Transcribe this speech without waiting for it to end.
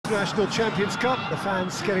International Champions Cup, the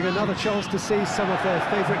fans getting another chance to see some of their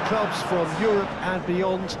favourite clubs from Europe and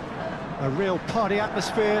beyond. A real party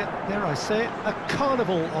atmosphere, dare I say it, a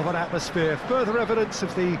carnival of an atmosphere. Further evidence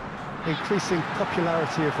of the increasing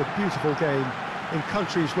popularity of the beautiful game in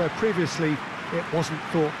countries where previously it wasn't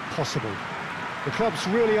thought possible. The clubs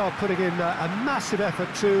really are putting in a massive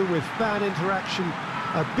effort too, with fan interaction,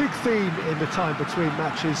 a big theme in the time between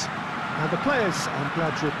matches. And the players, I'm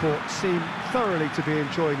glad to report, seem thoroughly to be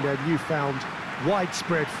enjoying their newfound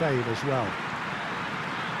widespread fame as well.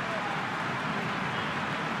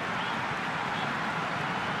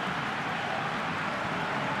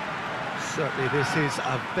 Certainly this is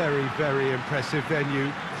a very, very impressive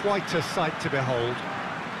venue, quite a sight to behold.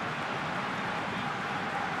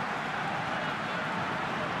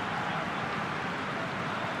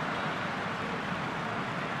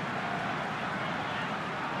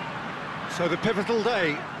 So the pivotal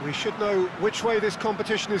day, we should know which way this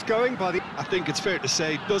competition is going by the... I think it's fair to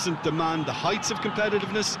say it doesn't demand the heights of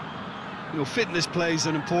competitiveness. You know, fitness plays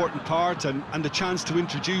an important part and the chance to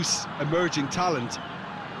introduce emerging talent.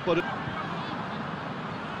 But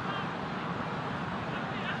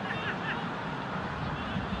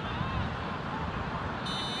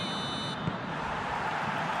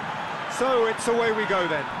So it's away we go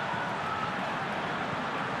then.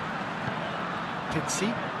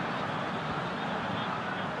 Pizzi.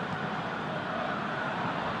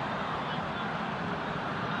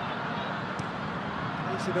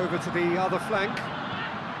 Plays it over to the other flank.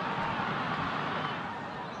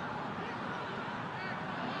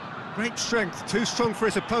 Great strength, too strong for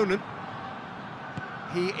his opponent.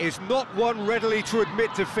 He is not one readily to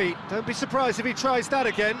admit defeat. Don't be surprised if he tries that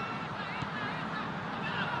again.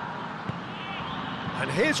 And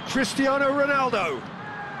here's Cristiano Ronaldo.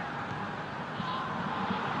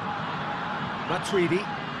 Matuidi.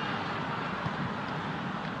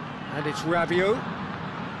 And it's Rabiot.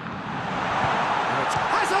 Now it's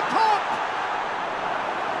has a pop!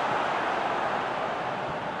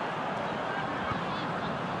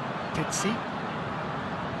 Pizzi.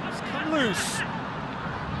 It's come loose.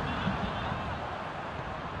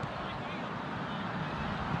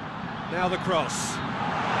 Now the cross.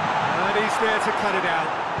 And he's there to cut it out.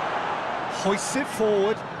 Hoists it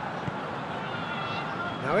forward.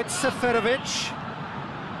 Now it's Seferovic.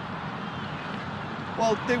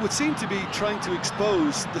 well, they would seem to be trying to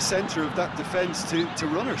expose the centre of that defence to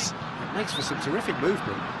runners. It makes for some terrific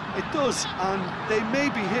movement. It does, and they may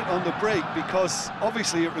be hit on the break because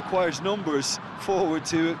obviously it requires numbers forward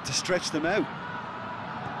to stretch them out.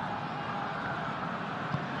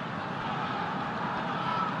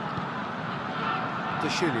 De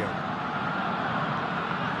Julio.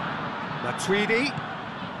 Matuidi.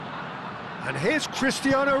 And here's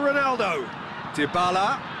Cristiano Ronaldo.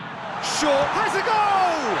 Dybala. Short. Has a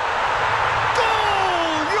goal!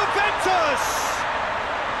 Goal! Juventus!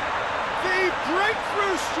 The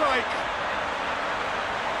breakthrough strike.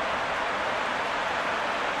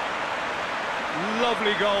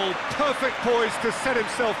 Lovely goal. Perfect poise to set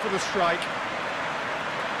himself for the strike.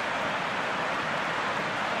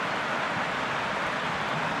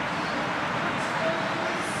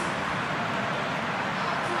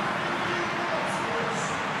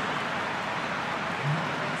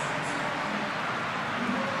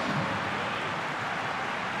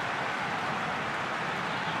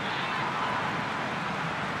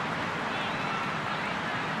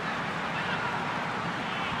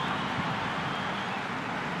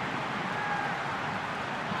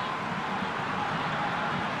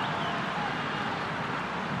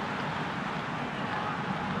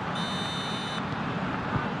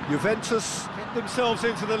 Juventus get themselves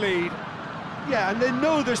into the lead. Yeah, and they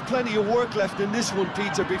know there's plenty of work left in this one,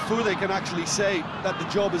 Peter, before they can actually say that the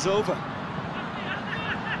job is over.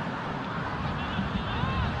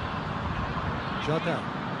 Jardel.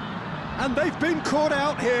 And they've been caught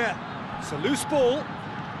out here. It's a loose ball.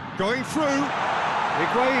 Going through.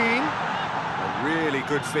 Higuain. A really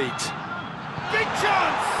good feat. Big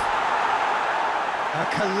chance! A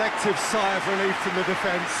collective sigh of relief from the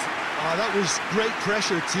defence. Oh, that was great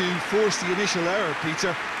pressure to force the initial error,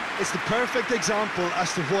 Peter. It's the perfect example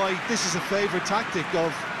as to why this is a favourite tactic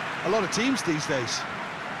of a lot of teams these days.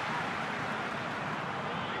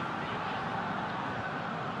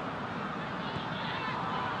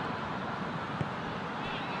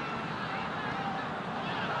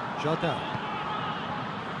 Jardel.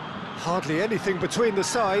 Hardly anything between the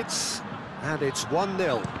sides, and it's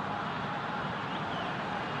 1-0.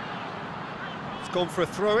 It's gone for a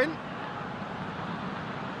throw-in.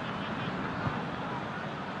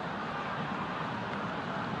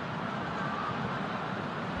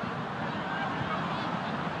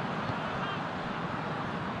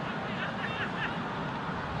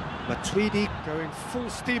 Matuidi going full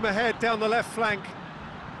steam ahead down the left flank.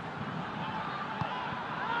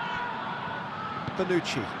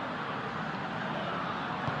 Bonucci.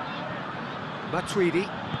 Matuidi.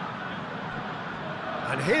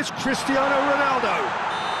 And here's Cristiano Ronaldo.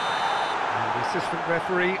 And the assistant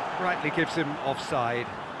referee rightly gives him offside.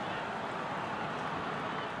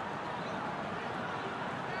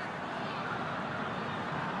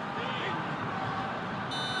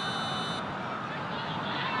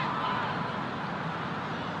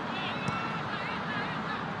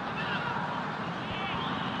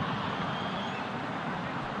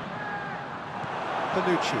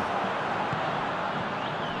 Bonucci.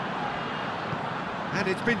 And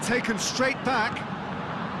it's been taken straight back.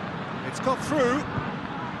 It's got through.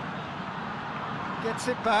 Gets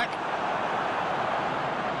it back.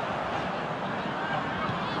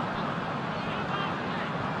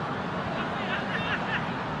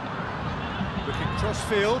 Looking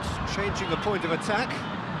cross-field, changing the point of attack.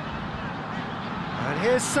 And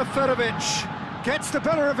here's Seferovic. Gets the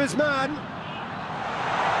better of his man.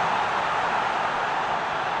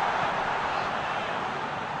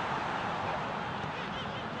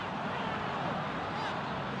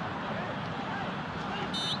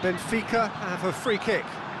 Benfica have a free kick.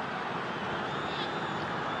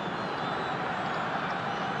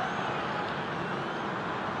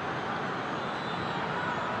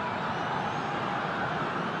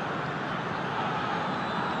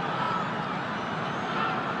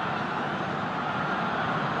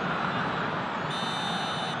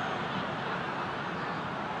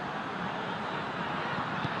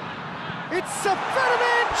 It's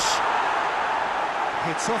Seferovic!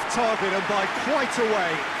 It's off target and by quite a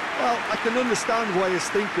way. Well, I can understand why his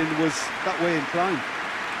thinking was that way inclined.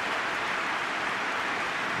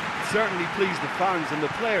 Certainly pleased the fans, and the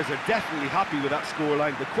players are definitely happy with that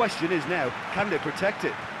scoreline. The question is now, can they protect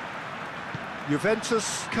it?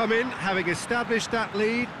 Juventus come in, having established that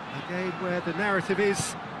lead. A game where the narrative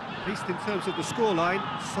is, at least in terms of the scoreline,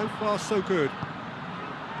 so far so good.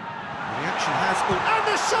 And the action has... And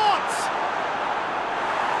the shot!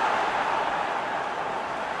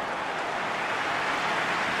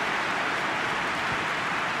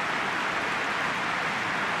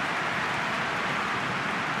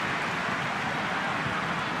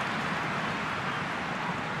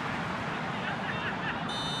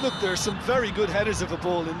 Look, there are some very good headers of a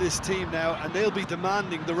ball in this team now, and they'll be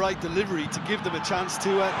demanding the right delivery to give them a chance to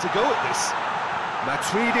go at this.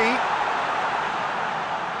 Matuidi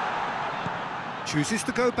chooses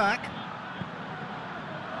to go back.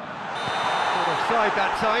 Not offside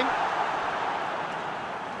that time.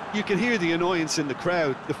 You can hear the annoyance in the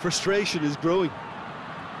crowd. The frustration is growing.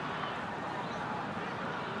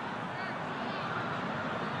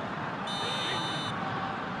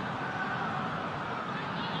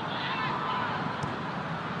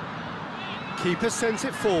 Keeper sends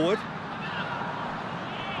it forward.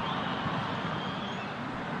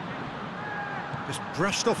 Just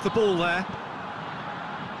brushed off the ball there.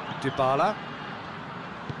 Dybala.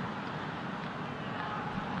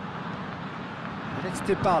 And it's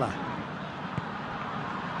Dybala.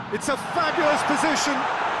 It's a fabulous position.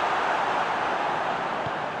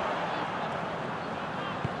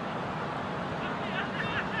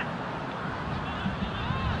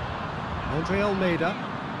 Andre Almeida.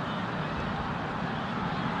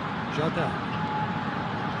 Jardin.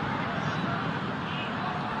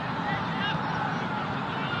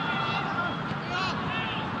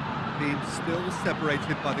 Team still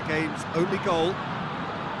separated by the game's only goal.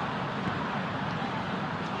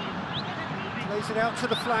 Plays it out to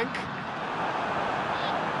the flank.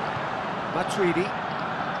 Matuidi.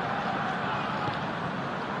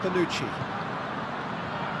 Bonucci.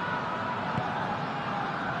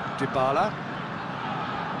 Dybala.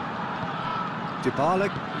 Dybala,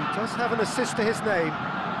 he does have an assist to his name.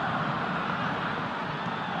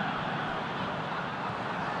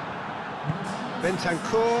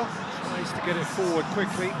 Bentancur tries to get it forward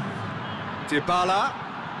quickly. Dybala.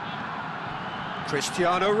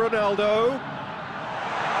 Cristiano Ronaldo.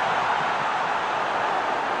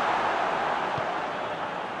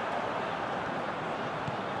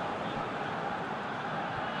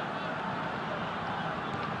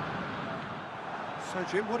 So,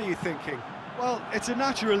 Jim, what are you thinking? Well, it's a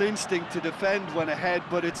natural instinct to defend when ahead,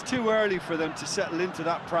 but it's too early for them to settle into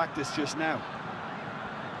that practice just now.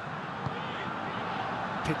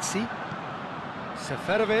 Pizzi.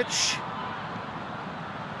 Seferovic.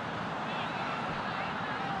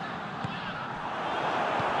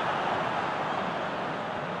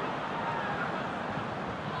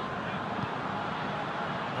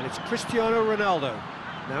 And it's Cristiano Ronaldo.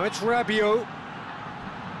 Now it's Rabiot.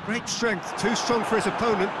 Great strength, too strong for his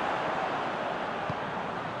opponent.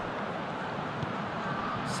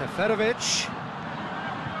 Seferovic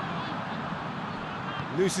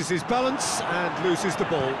loses his balance and loses the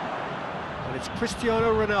ball. And it's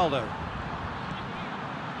Cristiano Ronaldo.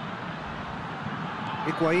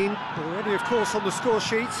 Higuain, already of course on the score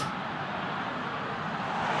sheet.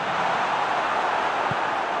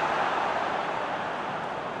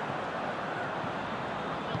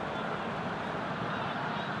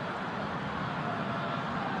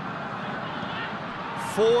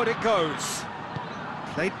 Forward it goes.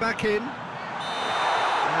 Played back in.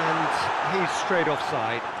 And he's straight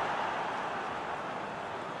offside.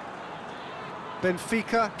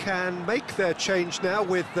 Benfica can make their change now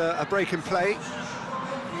with a break in play.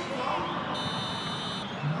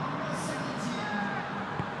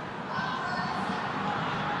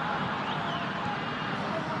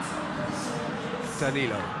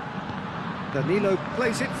 Danilo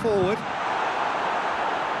plays it forward.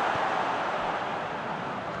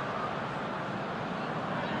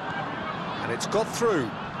 And it's got through.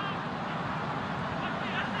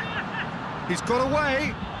 He's got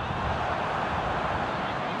away.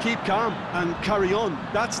 Keep calm and carry on.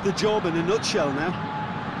 That's the job in a nutshell now.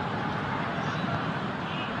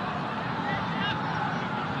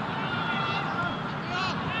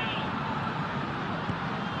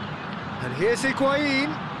 And here's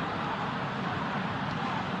Higuain.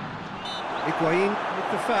 Higuain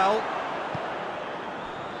with the foul.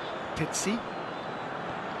 Pizzi.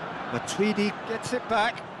 Matuidi gets it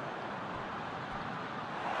back.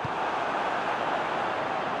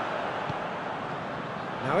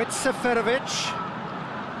 Now it's Seferovic.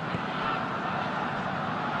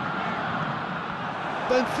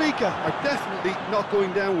 Benfica are definitely not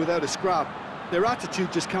going down without a scrap. Their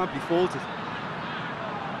attitude just can't be faulted.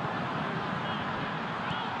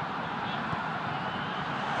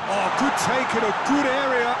 Oh, good take in a good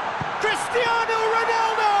area. Cristiano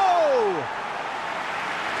Ronaldo!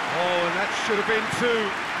 Oh, and that should have been two.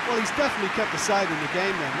 Well, he's definitely kept the side in the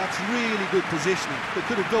game then. That's really good positioning. They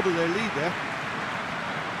could have doubled their lead there.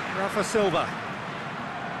 Rafa Silva.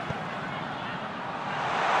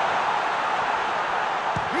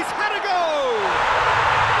 He's had a go!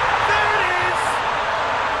 There it is!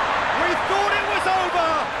 We thought it was over!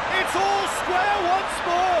 It's all square once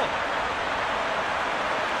more!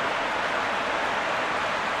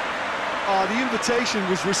 Oh, the invitation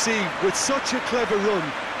was received with such a clever run,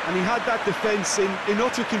 and he had that defence in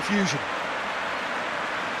utter confusion.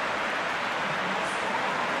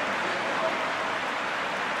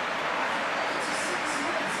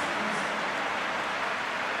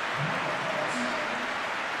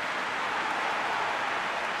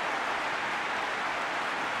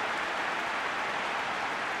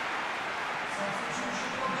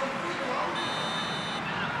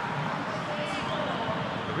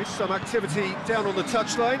 There is some activity down on the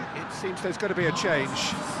touchline. It seems there's going to be a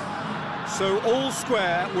change. So all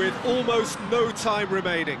square with almost no time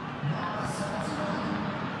remaining.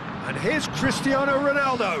 And here's Cristiano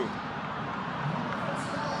Ronaldo.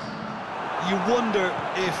 You wonder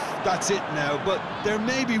if that's it now, but there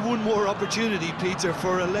may be one more opportunity, Peter,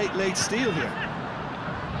 for a late steal here.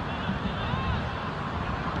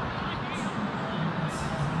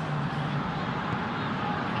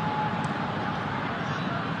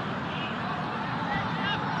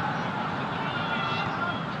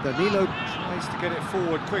 Danilo tries to get it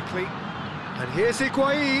forward quickly. And here's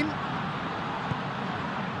Higuain.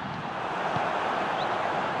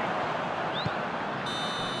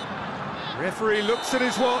 Referee looks at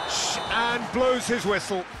his watch and blows his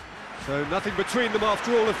whistle. So nothing between them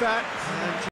after all of that. And